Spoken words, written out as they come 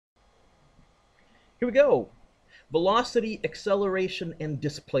Here we go. Velocity, acceleration, and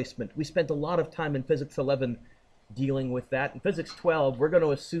displacement. We spent a lot of time in Physics 11 dealing with that. In Physics 12, we're going to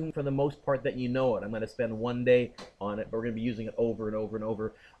assume for the most part that you know it. I'm going to spend one day on it, but we're going to be using it over and over and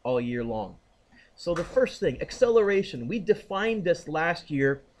over all year long. So the first thing, acceleration. We defined this last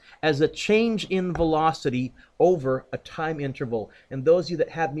year as a change in velocity over a time interval. And those of you that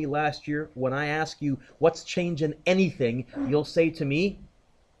had me last year, when I ask you what's change in anything, you'll say to me,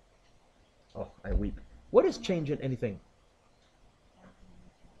 oh, I weep. What is change in anything?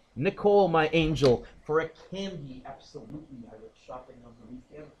 Nicole, my angel, for a candy, absolutely. I was shopping on the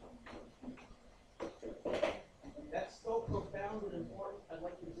weekend. That's so profound and important, I'd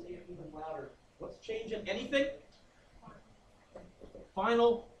like you to say it even louder. What's change in anything?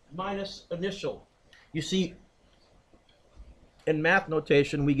 Final minus initial. You see, in math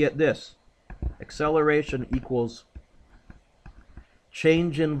notation, we get this. Acceleration equals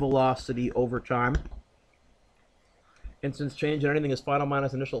change in velocity over time. And since change in anything is final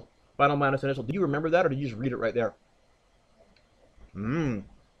minus initial, do you remember that, or did you just read it right there?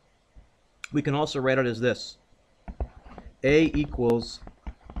 We can also write it as this. A equals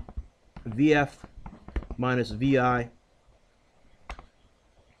VF minus VI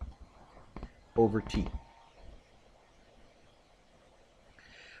over T.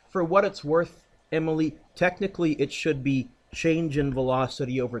 For what it's worth, Emily, technically it should be change in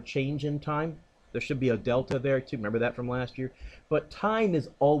velocity over change in time. There should be a delta there too. Remember that from last year? But time is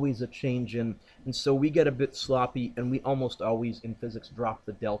always a change in, and so we get a bit sloppy, and we almost always in physics drop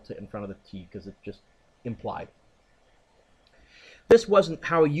the delta in front of the t because it's just implied. This wasn't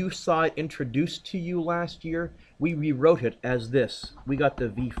how you saw it introduced to you last year. We rewrote it as this. We got the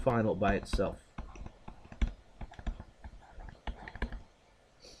v final by itself.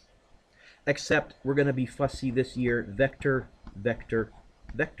 Except we're going to be fussy this year. Vector, vector,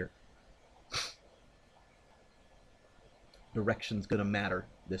 vector. Direction's going to matter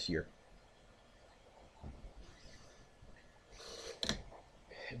this year.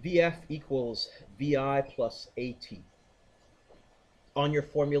 VF equals VI plus AT on your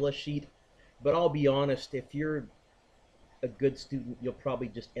formula sheet, but I'll be honest, if you're a good student, you'll probably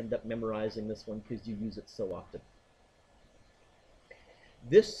just end up memorizing this one because you use it so often.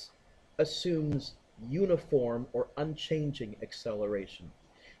 This assumes uniform or unchanging acceleration.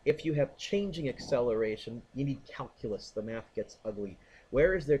 If you have changing acceleration, you need calculus. The math gets ugly.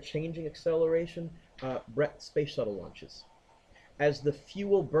 Where is there changing acceleration? Brett, space shuttle launches. As the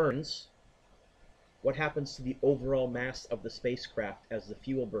fuel burns, what happens to the overall mass of the spacecraft as the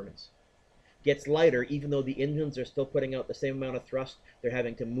fuel burns? Gets lighter, even though the engines are still putting out the same amount of thrust, they're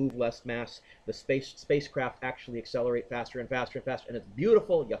having to move less mass. The spacecraft actually accelerate faster and faster and faster, and it's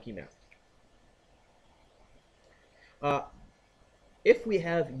beautiful, yucky math. If we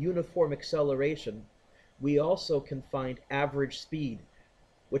have uniform acceleration, we also can find average speed,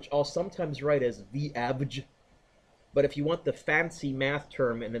 which I'll sometimes write as v average. But if you want the fancy math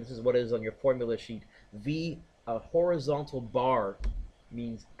term, and this is what it is on your formula sheet, v, a horizontal bar,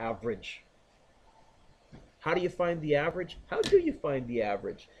 means average. How do you find the average? How do you find the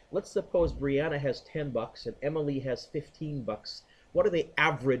average? Let's suppose Brianna has 10 bucks and Emily has 15 bucks. What do they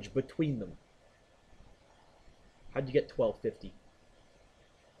average between them? How'd you get $12.50?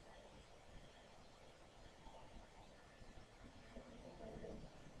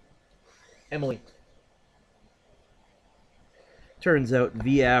 Emily. Turns out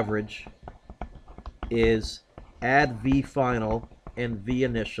V average is add V final and V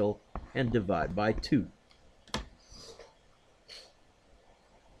initial and divide by 2.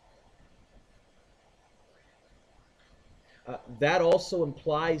 That also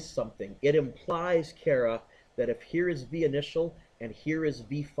implies something. It implies, Kara, that if here is V initial and here is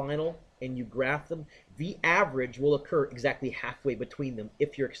V final, and you graph them, V average will occur exactly halfway between them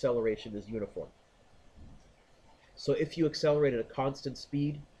if your acceleration is uniform. So if you accelerate at a constant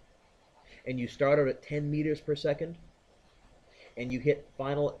speed, and you start out at 10 meters per second, and you hit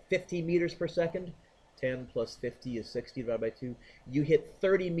final at 50 meters per second, 10 plus 50 is 60 divided by 2, you hit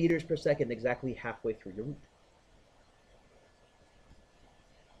 30 meters per second exactly halfway through your route.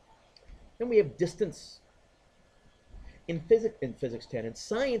 Then we have distance. In physics 10, in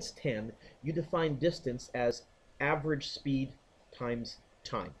science 10, you define distance as average speed times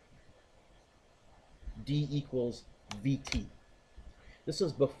time. D equals VT. This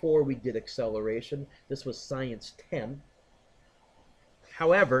was before we did acceleration. This was science 10.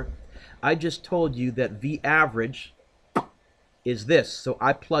 However, I just told you that V average is this, so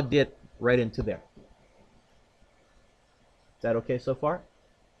I plugged it right into there. Is that okay so far?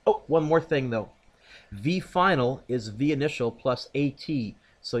 Oh, one more thing though. V final is V initial plus AT.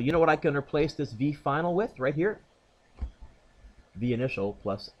 So you know what I can replace this V final with right here? V initial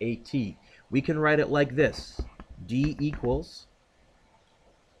plus AT. We can write it like this. D equals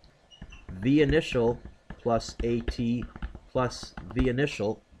V initial plus AT plus V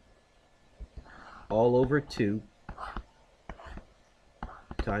initial all over 2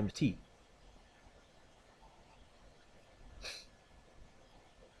 times T.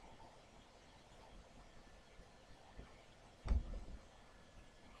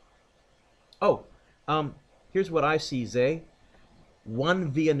 Oh, here's what I see, Zay.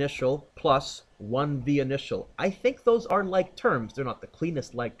 1 V initial plus 1 V initial. I think those are like terms. They're not the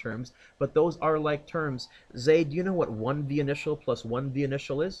cleanest like terms, but those are like terms. Zay, do you know what 1 V initial plus 1 V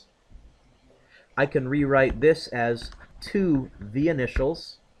initial is? I can rewrite this as 2 V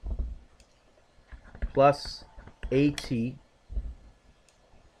initials plus AT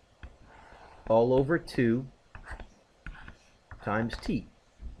all over 2 times T.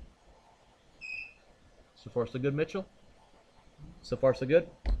 So far, so good, Mitchell? So far, so good?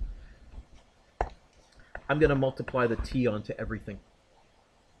 I'm going to multiply the T onto everything.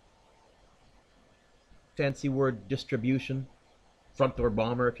 Fancy word distribution. Front door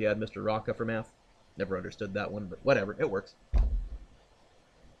bomber if you had Mr. Rocca for math. Never understood that one, but whatever, it works.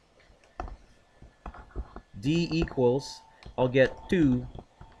 D equals, I'll get 2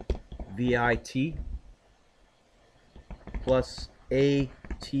 VIT plus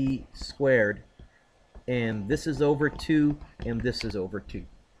AT squared. And this is over 2, and this is over 2.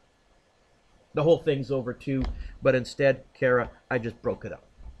 The whole thing's over 2, but instead, Kara, I just broke it up.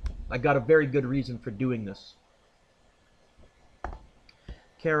 I got a very good reason for doing this.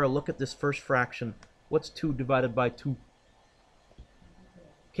 Kara, look at this first fraction. What's 2 divided by 2?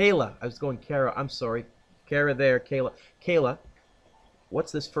 Kayla, I was going Kara, I'm sorry. Kara there, Kayla. Kayla,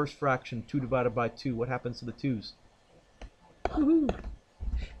 what's this first fraction, 2 divided by 2? What happens to the 2's? Woohoo!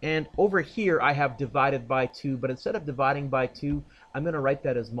 And over here, I have divided by 2, but instead of dividing by 2, I'm going to write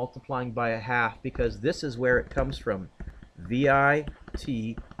that as multiplying by a half, because this is where it comes from.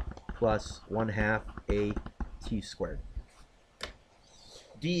 VIT plus 1/2 AT squared.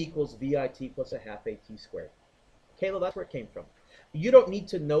 D equals VIT plus 1/2 AT squared. Kayla, that's where it came from. You don't need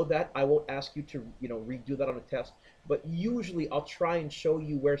to know that. I won't ask you to, redo that on a test. But usually I'll try and show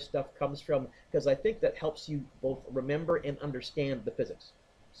you where stuff comes from, because I think that helps you both remember and understand the physics.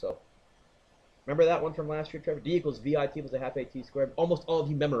 So, remember that one from last year, Trevor? D equals VIT plus 1/2 AT squared. Almost all of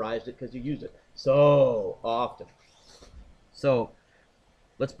you memorized it because you used it so often. So,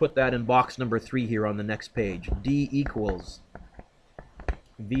 let's put that in box number 3 here on the next page. D equals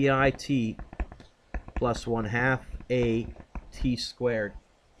VIT plus 1/2 AT squared.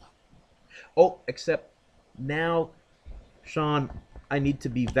 Oh, except now, Sean, I need to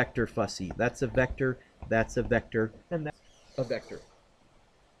be vector fussy. That's a vector, and that's a vector.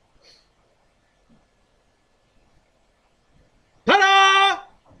 Ta-da!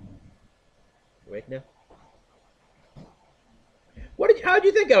 Awake now? How'd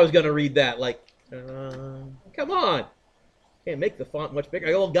you think I was going to read that? Like, come on. Can't make the font much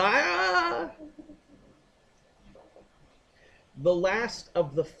bigger. Old guy. Ah! The last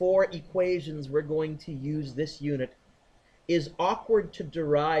of the 4 equations we're going to use this unit is awkward to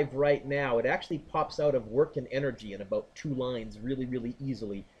derive right now. It actually pops out of work and energy in about 2 lines really, really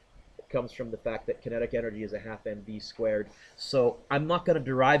easily. It comes from the fact that kinetic energy is 1/2 mv squared. So I'm not going to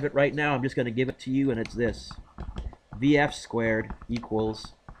derive it right now. I'm just going to give it to you, and it's this. Vf squared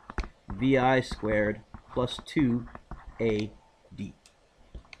equals Vi squared plus 2AD.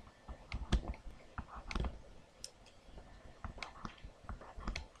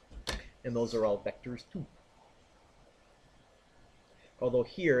 And those are all vectors too. Although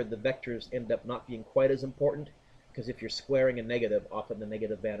here, the vectors end up not being quite as important, because if you're squaring a negative, often the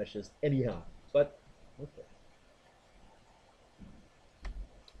negative vanishes anyhow. But, okay.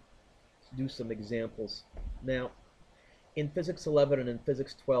 Let's do some examples. Now, in Physics 11 and in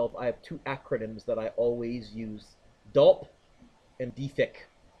Physics 12, I have 2 acronyms that I always use. DULP and DFIC.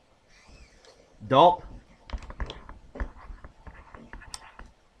 DULP.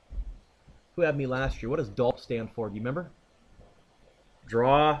 Who had me last year? What does DULP stand for? Do you remember?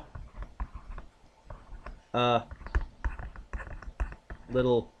 Draw a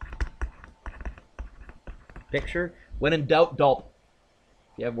little picture. When in doubt, DULP.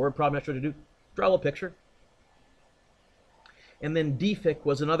 If you have a word problem not sure to do, draw a little picture. And then DFIC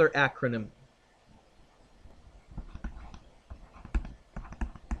was another acronym.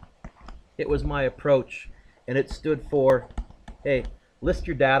 It was my approach, and it stood for, hey, list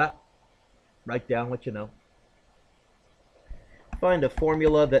your data. Write down what you know. Find a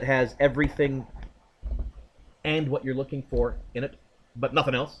formula that has everything and what you're looking for in it. but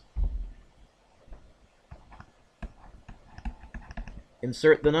nothing else.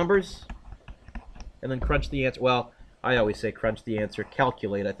 Insert the numbers, and then crunch the answer. Well, I always say crunch the answer.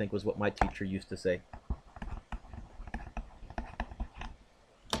 Calculate, I think, was what my teacher used to say.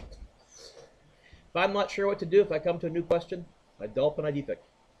 If I'm not sure what to do, if I come to a new question, I gulp and I defect.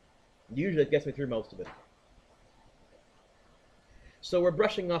 Usually it gets me through most of it. So we're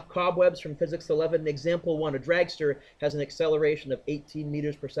brushing off cobwebs from Physics 11. Example 1, a dragster has an acceleration of 18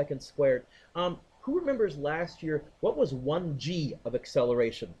 meters per second squared. Who remembers last year, what was 1 g of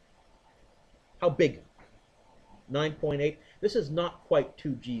acceleration? How big? 9.8. This is not quite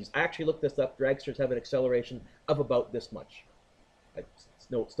 2 g's. I actually looked this up. Dragsters have an acceleration of about this much. I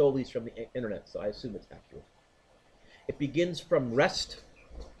stole these from the internet, so I assume it's accurate. It begins from rest.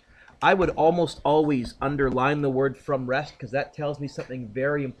 I would almost always underline the word from rest because that tells me something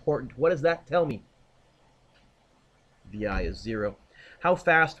very important. What does that tell me? VI is 0. How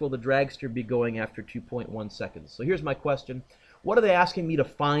fast will the dragster be going after 2.1 seconds? So here's my question. What are they asking me to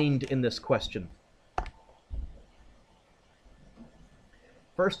find in this question?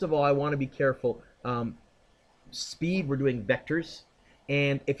 First of all, I want to be careful. Speed, we're doing vectors.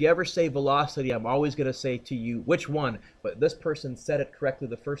 And if you ever say velocity, I'm always going to say to you, which one? But this person said it correctly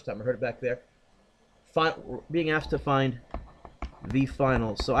the first time. I heard it back there. We're being asked to find the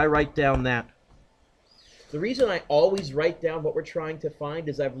final. So I write down that. The reason I always write down what we're trying to find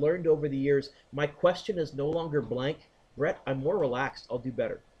is I've learned over the years, my question is no longer blank. Brett, I'm more relaxed. I'll do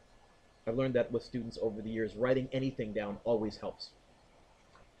better. I've learned that with students over the years. Writing anything down always helps.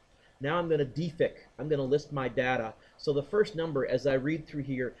 Now I'm going to defic. I'm going to list my data. So the first number, as I read through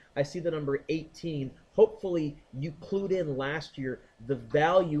here, I see the number 18. Hopefully you clued in last year the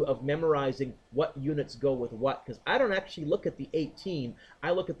value of memorizing what units go with what, because I don't actually look at the 18.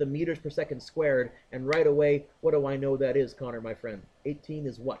 I look at the meters per second squared, and right away, what do I know that is, Connor, my friend? 18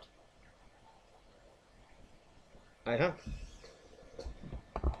 is what?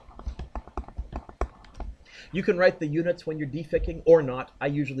 You can write the units when you're deficking or not. I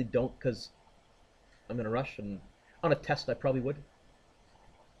usually don't because I'm in a rush, and on a test I probably would.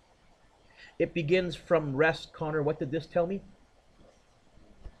 It begins from rest. Connor, what did this tell me?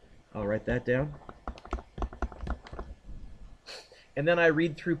 I'll write that down. And then I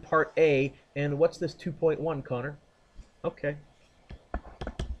read through part A, and what's this 2.1, Connor? Okay.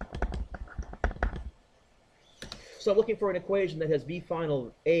 So I'm looking for an equation that has V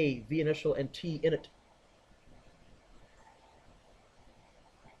final, A, V initial, and T in it.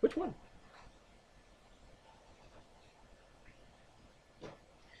 Which one?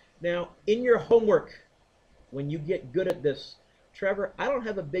 Now, in your homework, when you get good at this, Trevor, I don't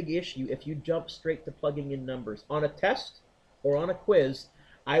have a big issue if you jump straight to plugging in numbers. On a test or on a quiz,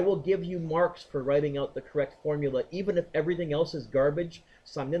 I will give you marks for writing out the correct formula, even if everything else is garbage.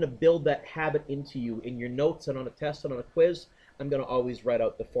 So I'm going to build that habit into you in your notes and on a test and on a quiz. I'm going to always write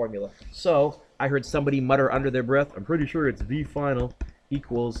out the formula. So I heard somebody mutter under their breath, I'm pretty sure it's V final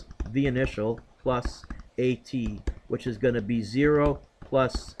equals V initial plus AT, which is going to be 0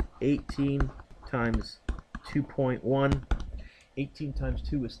 plus 18 times 2.1. 18 times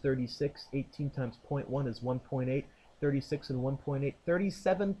 2 is 36. 18 times 0.1 is 1.8. 36 and 1.8,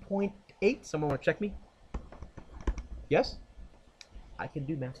 37.8. Someone want to check me? Yes? I can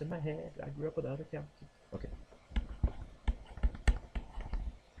do math in my head. I grew up without a calculator. Okay.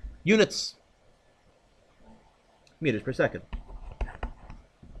 Units. Meters per second.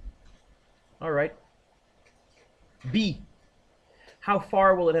 All right. B. How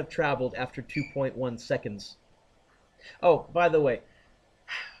far will it have traveled after 2.1 seconds? Oh, by the way,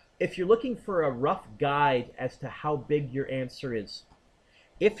 if you're looking for a rough guide as to how big your answer is,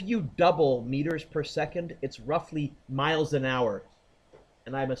 if you double meters per second, it's roughly miles an hour.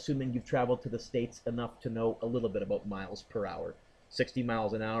 And I'm assuming you've traveled to the States enough to know a little bit about miles per hour. 60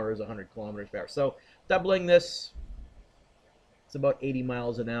 miles an hour is 100 kilometers per hour. So doubling this, it's about 80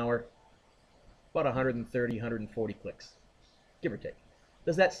 miles an hour, about 130, 140 clicks, give or take.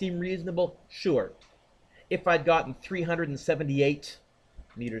 Does that seem reasonable? Sure. If I'd gotten 378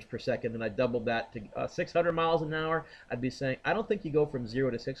 meters per second and I doubled that to 600 miles an hour, I'd be saying, I don't think you go from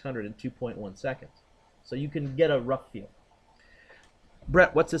 0 to 600 in 2.1 seconds. So you can get a rough feel.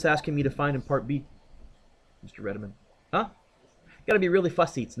 Brett, what's this asking me to find in part B? Mr. Redeman. Huh? Got to be really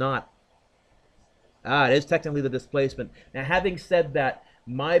fussy. It's not. It is technically the displacement. Now, having said that,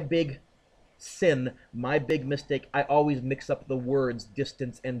 my big sin, my big mistake, I always mix up the words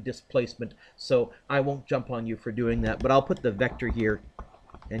distance and displacement. So I won't jump on you for doing that, but I'll put the vector here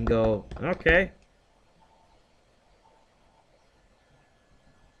and go, okay.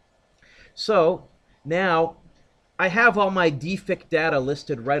 So now I have all my DFIC data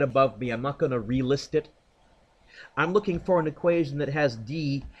listed right above me. I'm not going to relist it. I'm looking for an equation that has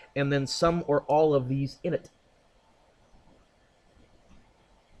D and then some or all of these in it.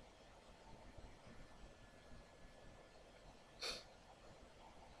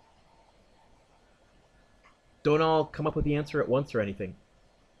 Don't all come up with the answer at once or anything.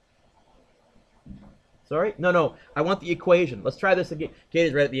 Sorry? No. I want the equation. Let's try this again.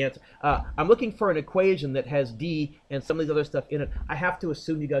 Katie's right at the answer. I'm looking for an equation that has D and some of these other stuff in it. I have to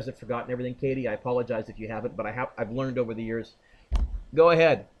assume you guys have forgotten everything, Katie. I apologize if you haven't, but I've learned over the years. Go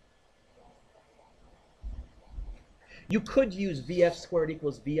ahead. You could use VF squared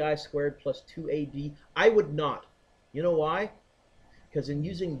equals VI squared plus 2AD. I would not. You know why? Because in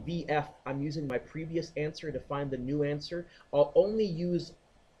using VF, I'm using my previous answer to find the new answer. I'll only use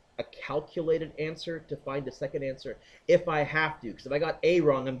a calculated answer to find a second answer if I have to. Because if I got A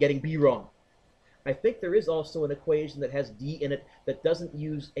wrong, I'm getting B wrong. I think there is also an equation that has D in it that doesn't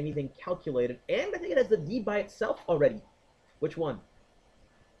use anything calculated. And I think it has the D by itself already. Which one?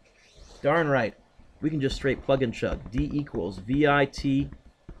 Darn right. We can just straight plug and chug. D equals VIT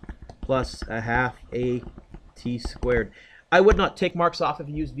plus a half AT squared. I would not take marks off if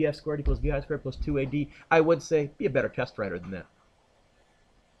you use VF squared equals VI squared plus 2AD. I would say be a better test writer than that.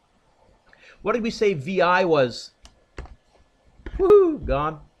 What did we say VI was? Woohoo,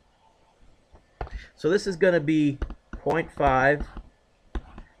 gone. So this is going to be 0.5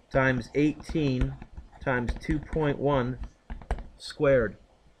 times 18 times 2.1 squared.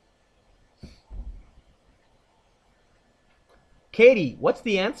 Katie, what's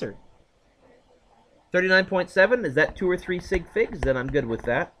the answer? 39.7? Is that 2 or 3 sig figs? Then I'm good with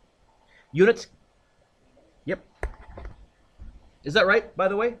that. Units? Yep. Is that right, by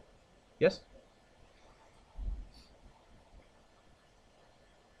the way? Yes?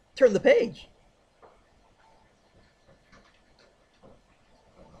 Turn the page.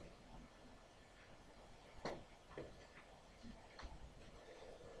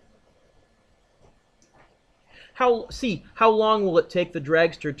 How long will it take the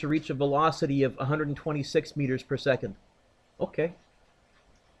dragster to reach a velocity of 126 meters per second? Okay.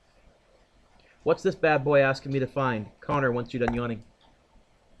 What's this bad boy asking me to find? Connor, once you're done yawning.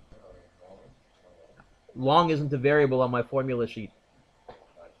 Long isn't a variable on my formula sheet.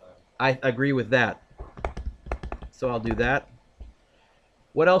 I agree with that. So I'll do that.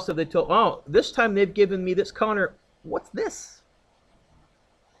 What else have they told? Oh, this time they've given me this. Connor, what's this?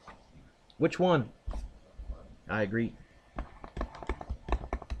 Which one? I agree.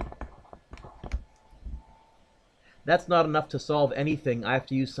 That's not enough to solve anything. I have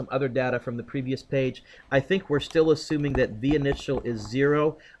to use some other data from the previous page. I think we're still assuming that V initial is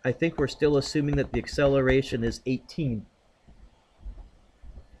 0. I think we're still assuming that the acceleration is 18.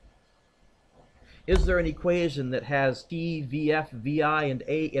 Is there an equation that has T, VF, VI, and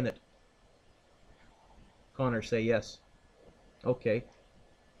A in it? Connor, say yes. Okay.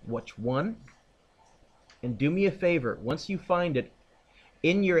 Which one? And do me a favor, once you find it,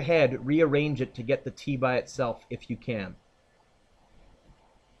 in your head, rearrange it to get the T by itself if you can.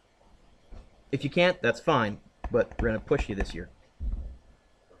 If you can't, that's fine, but we're going to push you this year.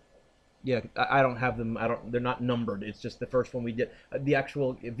 Yeah, I don't have them, they're not numbered, it's just the first one we did. The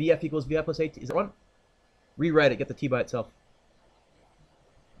actual VF equals VF plus 8, is that one? Rewrite it, get the T by itself.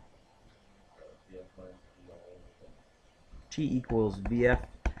 T equals VF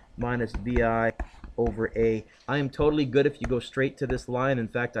minus VI over A. I am totally good if you go straight to this line. In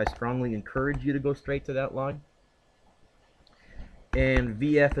fact, I strongly encourage you to go straight to that line. And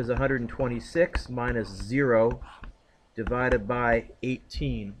VF is 126 minus 0 divided by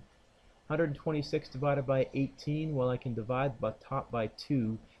 18. 126 divided by 18, well, I can divide by top by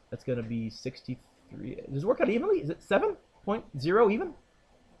 2. That's going to be 63. Does it work out evenly? Is it 7.0 even?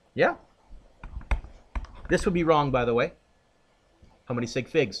 Yeah. This would be wrong, by the way. How many sig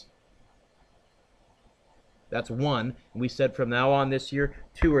figs? That's 1. And we said from now on this year,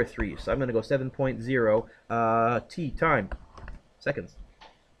 2 or 3. So I'm going to go 7.0 T time. Seconds.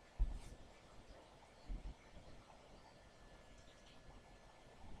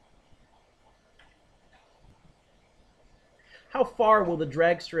 How far will the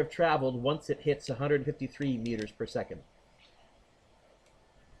dragster have traveled once it hits 153 meters per second?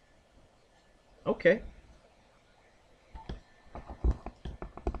 Okay.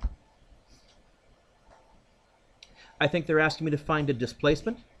 I think they're asking me to find a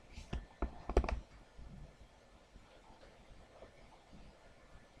displacement.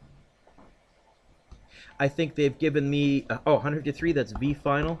 I think they've given me, 153, that's V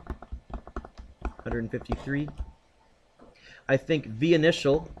final. 153. I think V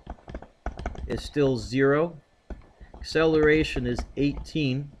initial is still 0. Acceleration is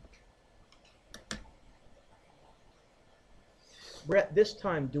 18. Brett, this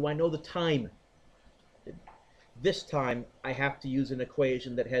time, do I know the time? This time, I have to use an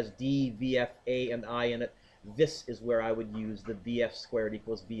equation that has d, vf, a, and I in it. This is where I would use the vf squared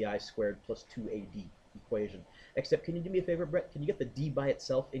equals vi squared plus 2ad equation. Except, can you do me a favor, Brett? Can you get the d by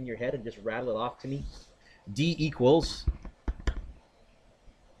itself in your head and just rattle it off to me? D equals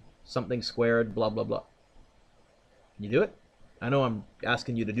something squared, blah, blah, blah. Can you do it? I know I'm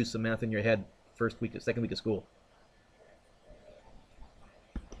asking you to do some math in your head second week of school.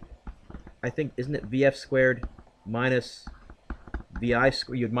 I think, isn't it vf squared minus vi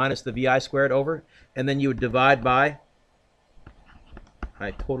squared? You'd minus the vi squared over, and then you would divide by.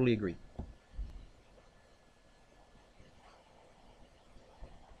 I totally agree.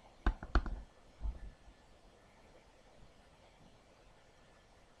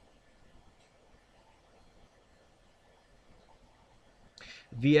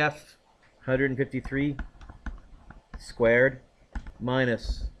 VF 153 squared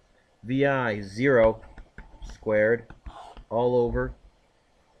minus VI 0 squared all over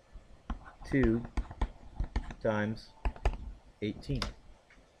 2 times 18.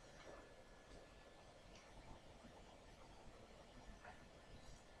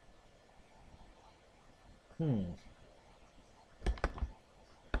 More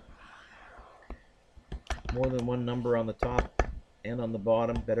than one number on the top and on the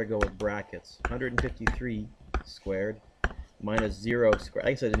bottom. Better go with brackets. 153 squared minus 0 squared. I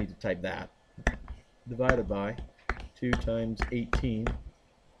guess I didn't need to type that. Divided by 2 times 18.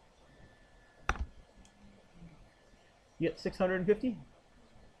 You get 650?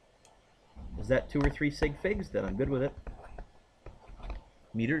 Is that 2 or 3 sig figs? Then I'm good with it.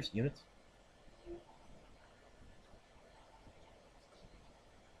 Meters, units.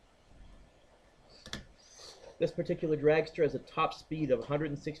 This particular dragster has a top speed of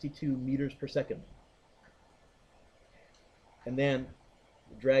 162 meters per second. And then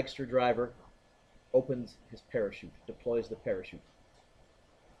the dragster driver opens his parachute, deploys the parachute.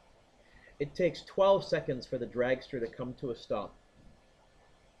 It takes 12 seconds for the dragster to come to a stop.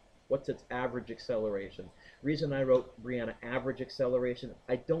 What's its average acceleration? Reason I wrote, Brianna, average acceleration,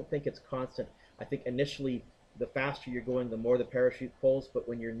 I don't think it's constant. I think initially, the faster you're going, the more the parachute pulls, but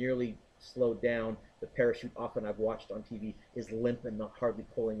when you're nearly slowed down, the parachute, often I've watched on TV, is limp and not hardly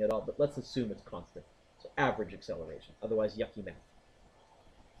pulling at all. But let's assume it's constant. So average acceleration, otherwise yucky math.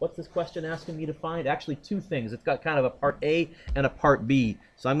 What's this question asking me to find? Actually, two things. It's got kind of a part A and a part B.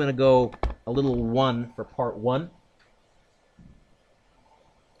 So I'm going to go a little 1 for part 1.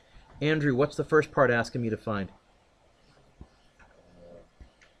 Andrew, what's the first part asking me to find?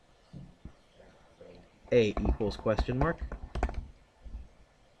 A equals question mark.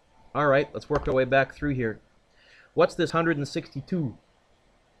 All right, let's work our way back through here. What's this 162?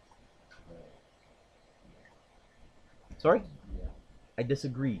 Sorry? I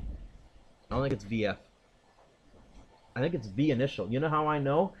disagree. I don't think it's VF. I think it's V initial. You know how I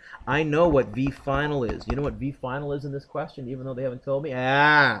know? I know what V final is. You know what V final is in this question, even though they haven't told me?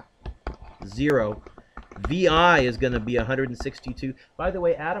 0. VI is going to be 162. By the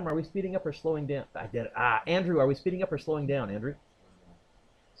way, Adam, are we speeding up or slowing down? I did it. Andrew, are we speeding up or slowing down, Andrew?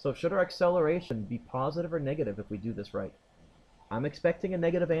 So should our acceleration be positive or negative if we do this right? I'm expecting a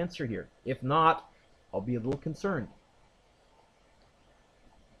negative answer here. If not, I'll be a little concerned.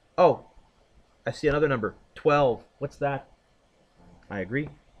 Oh, I see another number. 12. What's that? I agree.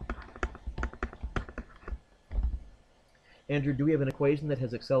 Andrew, do we have an equation that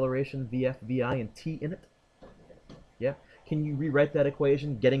has acceleration, VF, VI, and T in it? Yeah. Can you rewrite that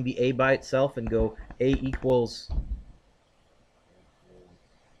equation, getting the A by itself, and go A equals...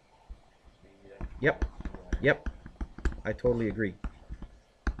 Yep. Yep. I totally agree.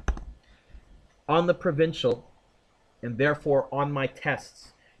 On the provincial, and therefore on my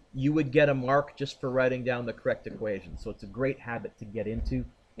tests, you would get a mark just for writing down the correct equation. So it's a great habit to get into,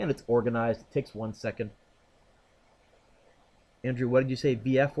 and it's organized. It takes 1 second. Andrew, what did you say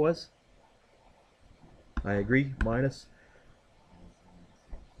VF was? I agree. Minus.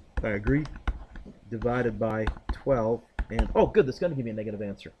 I agree. Divided by 12. And, oh, good. That's going to give me a negative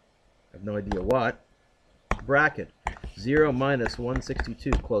answer. I have no idea what. Bracket. 0 minus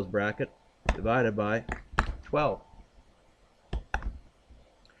 162, close bracket, divided by 12.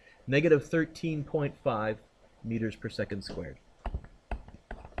 Negative 13.5 meters per second squared.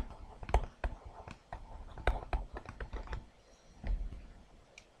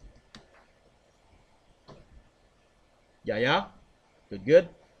 Yeah? Good?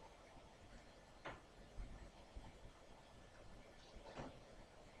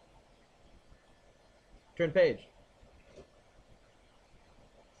 Turn page.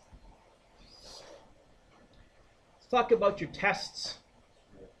 talk about your tests.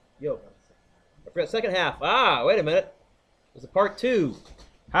 Yo, I forgot second half. Ah, wait a minute. There's a part 2.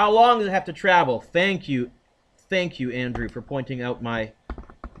 How long does it have to travel? Thank you, Andrew, for pointing out my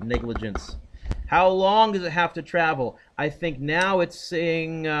negligence. How long does it have to travel? I think now it's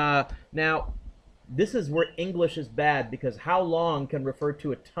saying, now, this is where English is bad, because how long can refer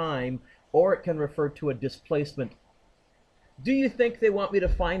to a time, or it can refer to a displacement. Do you think they want me to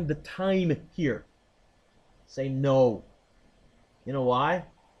find the time here? Say no. You know why?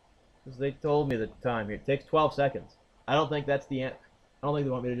 Because they told me the time here. It takes 12 seconds. I don't think that's the answer. I don't think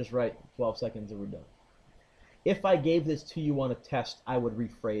they want me to just write 12 seconds and we're done. If I gave this to you on a test, I would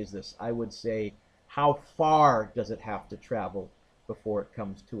rephrase this. I would say, how far does it have to travel before it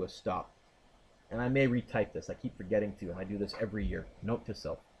comes to a stop? And I may retype this. I keep forgetting to, and I do this every year. Note to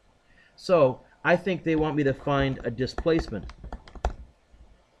self. So I think they want me to find a displacement.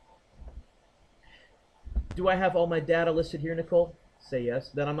 Do I have all my data listed here, Nicole? Say yes.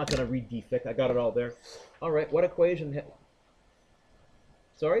 Then I'm not going to read dfic. I got it all there. All right. What equation?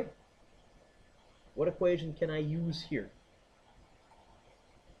 Sorry? What equation can I use here?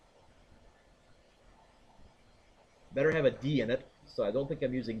 Better have a d in it. So I don't think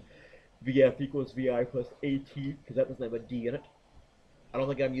I'm using VF equals VI plus AT, because that doesn't have a d in it. I don't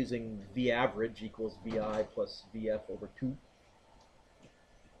think I'm using V average equals VI plus VF over 2.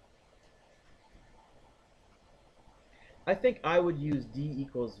 I think I would use d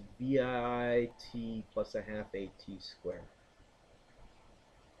equals VIT plus a half AT squared.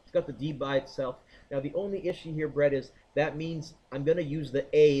 It's got the d by itself. Now the only issue here, Brett, is that means I'm going to use the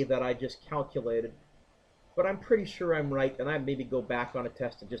a that I just calculated, but I'm pretty sure I'm right, and I maybe go back on a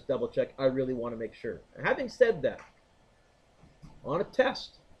test and just double check. I really want to make sure. Having said that, on a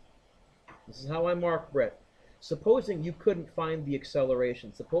test, this is how I mark, Brett. Supposing you couldn't find the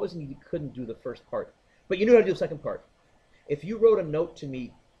acceleration, supposing you couldn't do the first part, but you knew how to do the second part. If you wrote a note to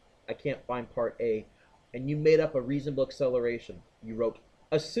me, I can't find part A, and you made up a reasonable acceleration, you wrote,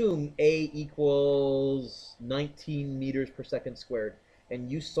 assume A equals 19 meters per second squared,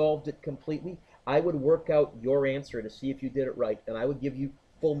 and you solved it completely, I would work out your answer to see if you did it right, and I would give you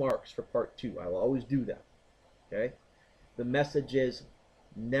full marks for part 2. I will always do that. Okay? The message is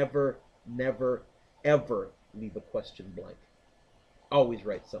never, never, ever leave a question blank. Always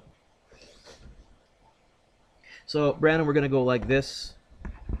write something. So, Brandon, we're going to go like this.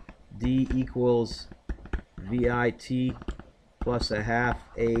 D equals VIT plus a half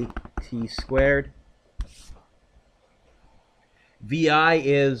AT squared. VI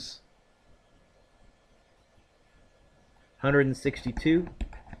is 162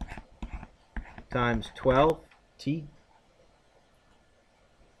 times 12 T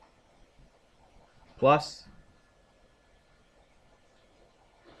plus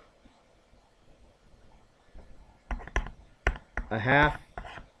a half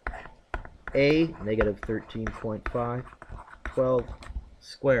A negative 13.5 12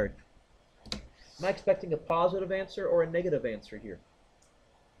 squared. Am I expecting a positive answer or a negative answer here?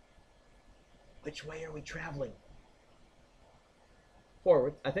 Which way are we traveling?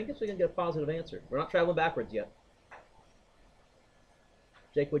 Forward. I think it's going to get a positive answer. We're not traveling backwards yet.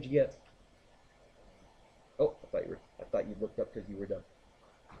 Jake, what'd you get? Oh, I thought you looked up because you were done.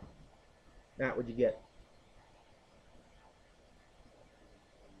 Matt, what'd you get?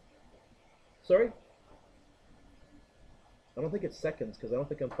 Sorry? I don't think it's seconds because I don't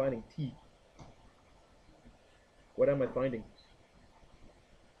think I'm finding T. What am I finding?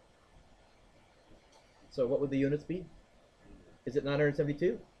 So what would the units be? Is it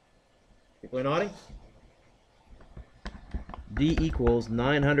 972? People are nodding? D equals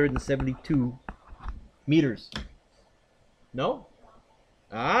 972 meters. No?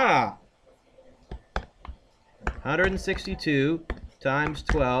 Ah! 162 times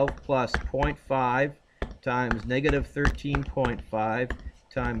 12 plus 0.5 times negative 13.5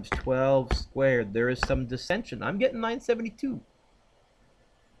 times 12 squared. There is some dissension. I'm getting 972.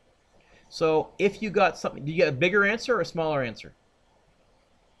 So if you got something, do you get a bigger answer or a smaller answer?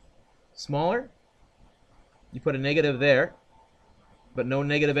 Smaller? You put a negative there, but no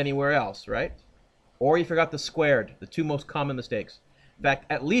negative anywhere else, right? Or you forgot the squared, the two most common mistakes. In fact,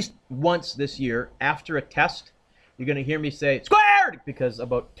 at least once this year, after a test, you're going to hear me say, squared! Because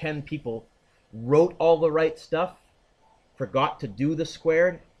about 10 people wrote all the right stuff, forgot to do the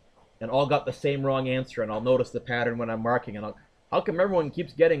squared, and all got the same wrong answer. And I'll notice the pattern when I'm marking. And how come everyone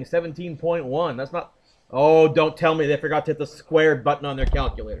keeps getting 17.1? That's not... Oh, don't tell me they forgot to hit the squared button on their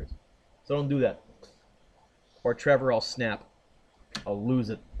calculators. So don't do that. Or Trevor, I'll snap. I'll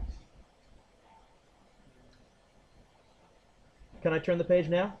lose it. Can I turn the page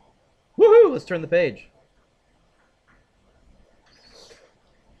now? Woohoo! Let's turn the page.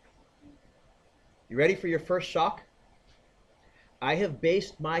 You ready for your first shock? I have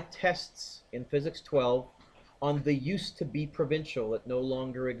based my tests in Physics 12 on the used to be provincial that no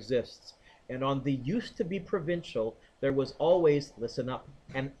longer exists. And on the used to be provincial, there was always, listen up,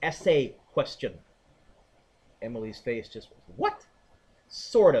 an essay question. Emily's face just was, what?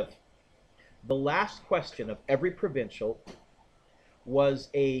 Sort of. The last question of every provincial was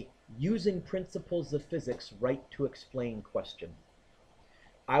a using principles of physics right to explain question.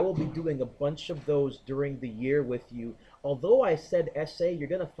 I will be doing a bunch of those during the year with you. Although I said essay, you're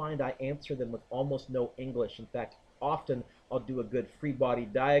going to find I answer them with almost no English. In fact, often I'll do a good free body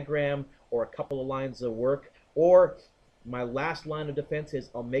diagram or a couple of lines of work, or my last line of defense is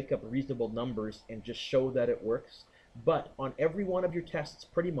I'll make up reasonable numbers and just show that it works. But on every one of your tests,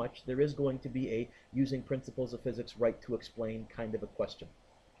 pretty much, there is going to be a using principles of physics right to explain kind of a question.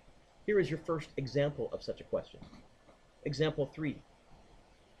 Here is your first example of such a question. Example 3.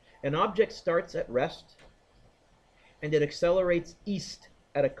 An object starts at rest and it accelerates east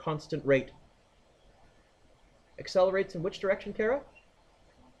at a constant rate. Accelerates in which direction, Kara?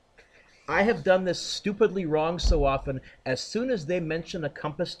 I have done this stupidly wrong so often. As soon as they mention a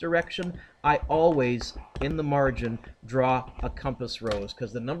compass direction, I always, in the margin, draw a compass rose,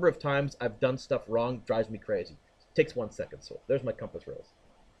 because the number of times I've done stuff wrong drives me crazy. It takes 1 second, so there's my compass rose.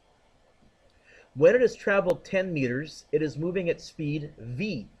 When it has traveled 10 meters, it is moving at speed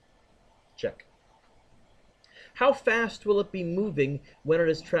v. Check. How fast will it be moving when it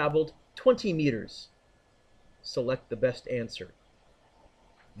has traveled 20 meters? Select the best answer.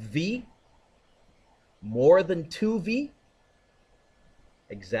 V? More than 2v?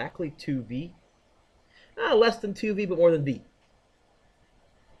 Exactly 2v. Less than 2v, but more than v.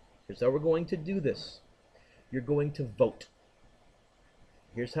 Here's how we're going to do this. You're going to vote.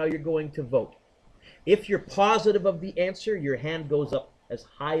 Here's how you're going to vote. If you're positive of the answer, your hand goes up as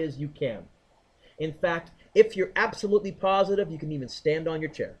high as you can. In fact, if you're absolutely positive, you can even stand on your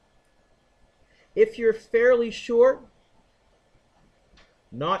chair. If you're fairly sure,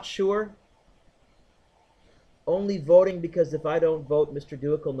 not sure, only voting because if I don't vote, Mr.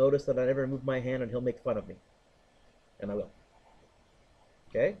 Dueck will notice that I never move my hand and he'll make fun of me. And I will.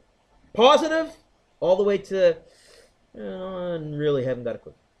 Okay? Positive, all the way to, really haven't got a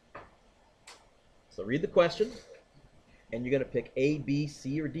clue. So read the question, and you're going to pick A, B,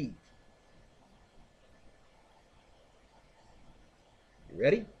 C, or D. You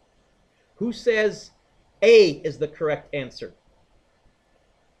ready? Who says A is the correct answer?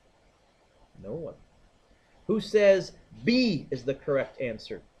 No one. Who says B is the correct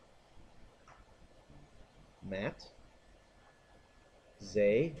answer? Matt?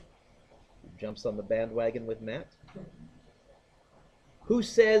 Zay? Who jumps on the bandwagon with Matt? Who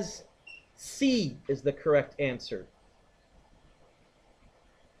says C is the correct answer?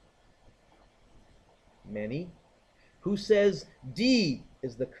 Many. Who says D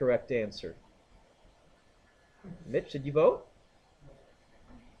is the correct answer? Mitch, did you vote?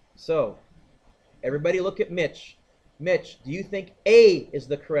 So, everybody look at Mitch. Mitch, do you think A is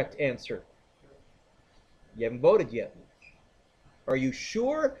the correct answer? You haven't voted yet. Are you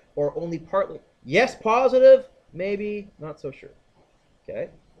sure or only partly? Yes, positive, maybe, not so sure. Okay.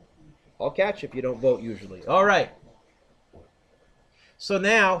 I'll catch you if you don't vote usually. All right. So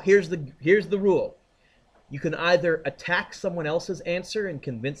now here's the rule. You can either attack someone else's answer and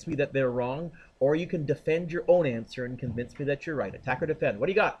convince me that they're wrong, or you can defend your own answer and convince me that you're right. Attack or defend. What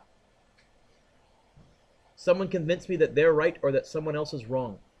do you got? Someone convince me that they're right or that someone else is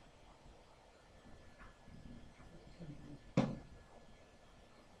wrong.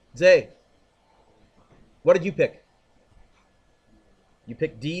 Zay, what did you pick? You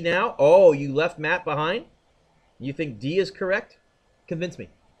picked D now? Oh, you left Matt behind? You think D is correct? Convince me.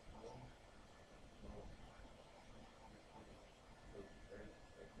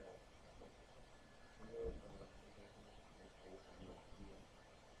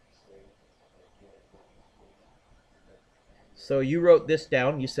 So you wrote this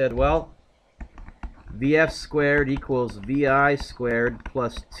down. You said, well, VF squared equals VI squared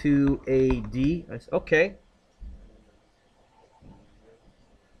plus 2AD. I said, okay.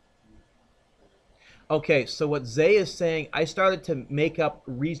 Okay, so what Zay is saying, I started to make up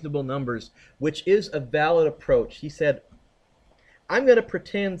reasonable numbers, which is a valid approach. He said, I'm going to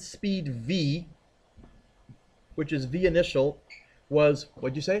pretend speed V, which is V initial, was,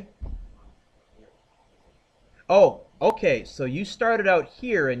 what'd you say? Oh, okay, so you started out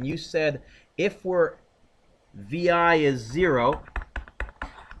here and you said if we're VI is 0,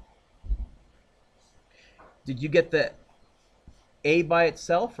 did you get the A by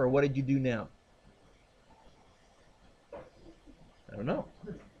itself, or what did you do now? I don't know.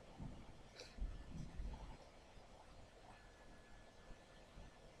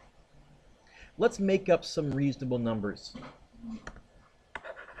 Let's make up some reasonable numbers.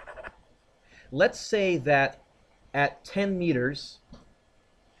 Let's say that at 10 meters,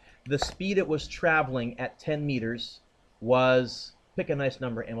 the speed it was traveling at 10 meters was, pick a nice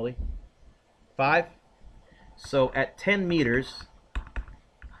number, Emily, 5. So at 10 meters,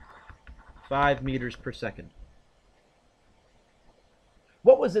 5 meters per second.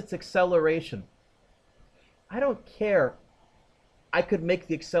 What was its acceleration? I don't care. I could make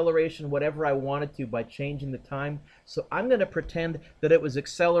the acceleration whatever I wanted to by changing the time. So I'm going to pretend that it was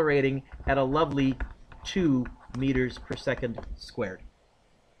accelerating at a lovely 2 meters per second squared.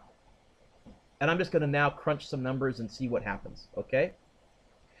 And I'm just going to now crunch some numbers and see what happens, okay?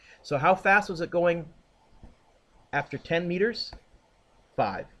 So how fast was it going after 10 meters?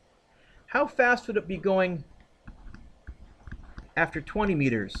 5. How fast would it be going after 20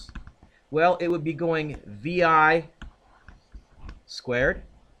 meters? Well, it would be going VI squared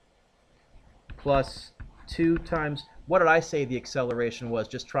plus 2 times, what did I say the acceleration was?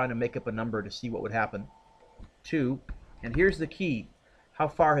 Just trying to make up a number to see what would happen. 2, and here's the key. How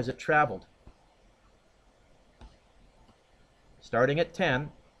far has it traveled? Starting at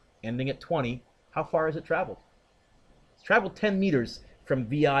 10, ending at 20, how far has it traveled? It's traveled 10 meters from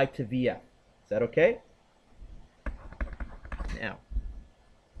VI to VF. Is that okay? Now,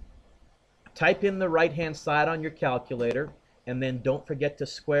 type in the right-hand side on your calculator, and then don't forget to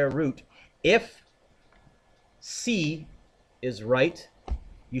square root. If C is right,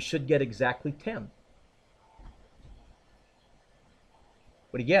 you should get exactly 10.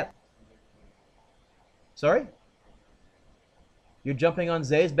 What do you get? Sorry? You're jumping on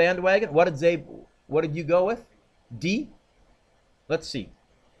Zay's bandwagon? What did you go with? D? Let's see.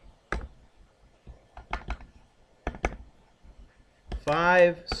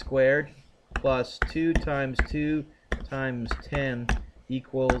 5 squared plus 2 times 2 times 10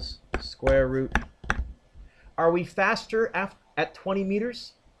 equals square root. Are we faster at 20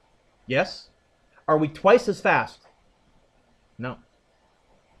 meters? Yes. Are we twice as fast? No.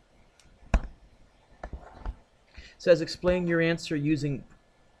 It says explain your answer using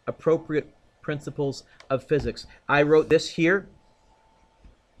appropriate principles of physics. I wrote this here.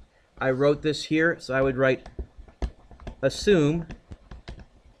 So I would write assume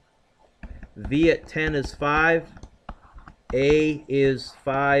V at 10 is 5, A is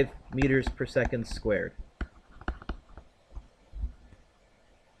 5 meters per second squared.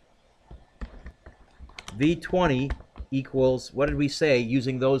 V20 equals, what did we say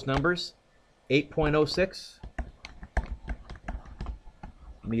using those numbers? 8.06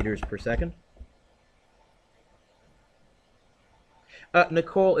 meters per second.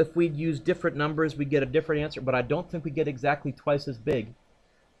 Nicole, if we'd use different numbers, we'd get a different answer, but I don't think we get exactly twice as big.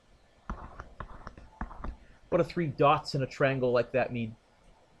 What do 3 dots in a triangle like that mean?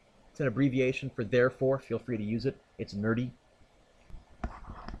 It's an abbreviation for therefore. Feel free to use it. It's nerdy.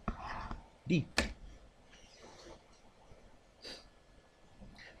 D.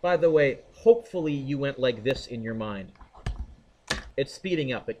 By the way, hopefully you went like this in your mind. It's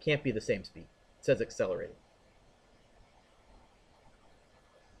speeding up. It can't be the same speed. It says accelerating.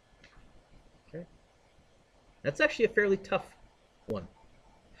 Okay. That's actually a fairly tough one.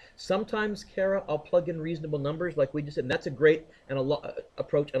 Sometimes, Kara, I'll plug in reasonable numbers like we just did, and that's a great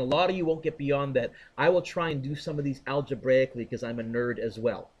approach, and a lot of you won't get beyond that. I will try and do some of these algebraically because I'm a nerd as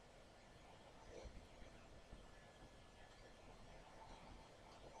well.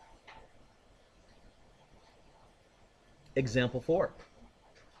 Example 4.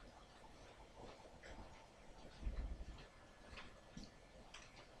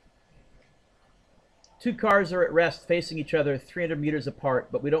 Two cars are at rest facing each other 300 meters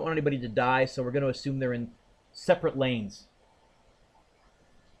apart, but we don't want anybody to die, so we're going to assume they're in separate lanes.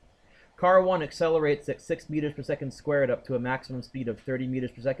 Car 1 accelerates at 6 meters per second squared up to a maximum speed of 30 meters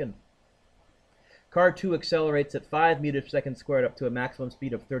per second. Car 2 accelerates at 5 meters per second squared up to a maximum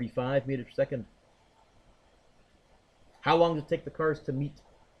speed of 35 meters per second. How long does it take the cars to meet?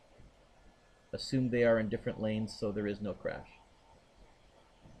 Assume they are in different lanes, so there is no crash.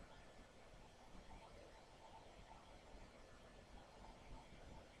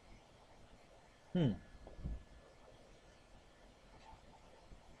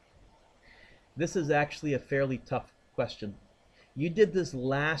 This is actually a fairly tough question. You did this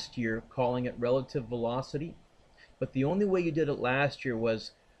last year calling it relative velocity, but the only way you did it last year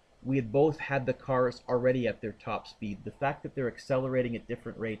was we had both had the cars already at their top speed. The fact that they're accelerating at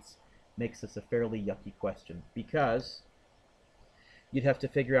different rates makes this a fairly yucky question, because you'd have to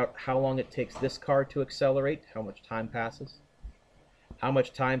figure out how long it takes this car to accelerate, how much time passes, how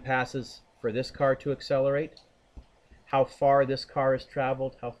much time passes for this car to accelerate, how far this car has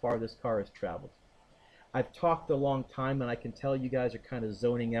traveled, how far this car has traveled. I've talked a long time, and I can tell you guys are kind of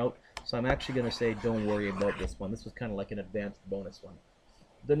zoning out, so I'm actually going to say don't worry about this one. This was kind of like an advanced bonus one.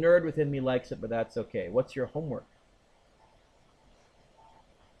 The nerd within me likes it, but that's okay. What's your homework?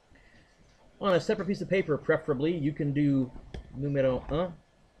 On a separate piece of paper, preferably, you can do numero 1,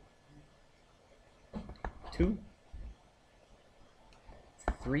 2,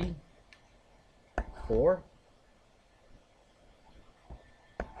 3, 4,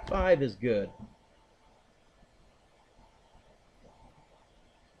 5 is good.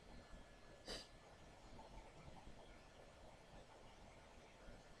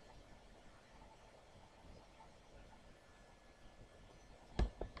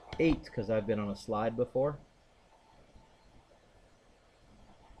 Eight, because I've been on a slide before.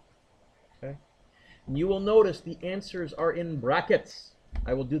 Okay. And you will notice the answers are in brackets.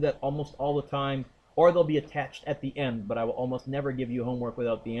 I will do that almost all the time, or they'll be attached at the end, but I will almost never give you homework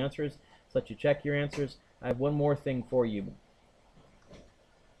without the answers, so that you check your answers. I have one more thing for you.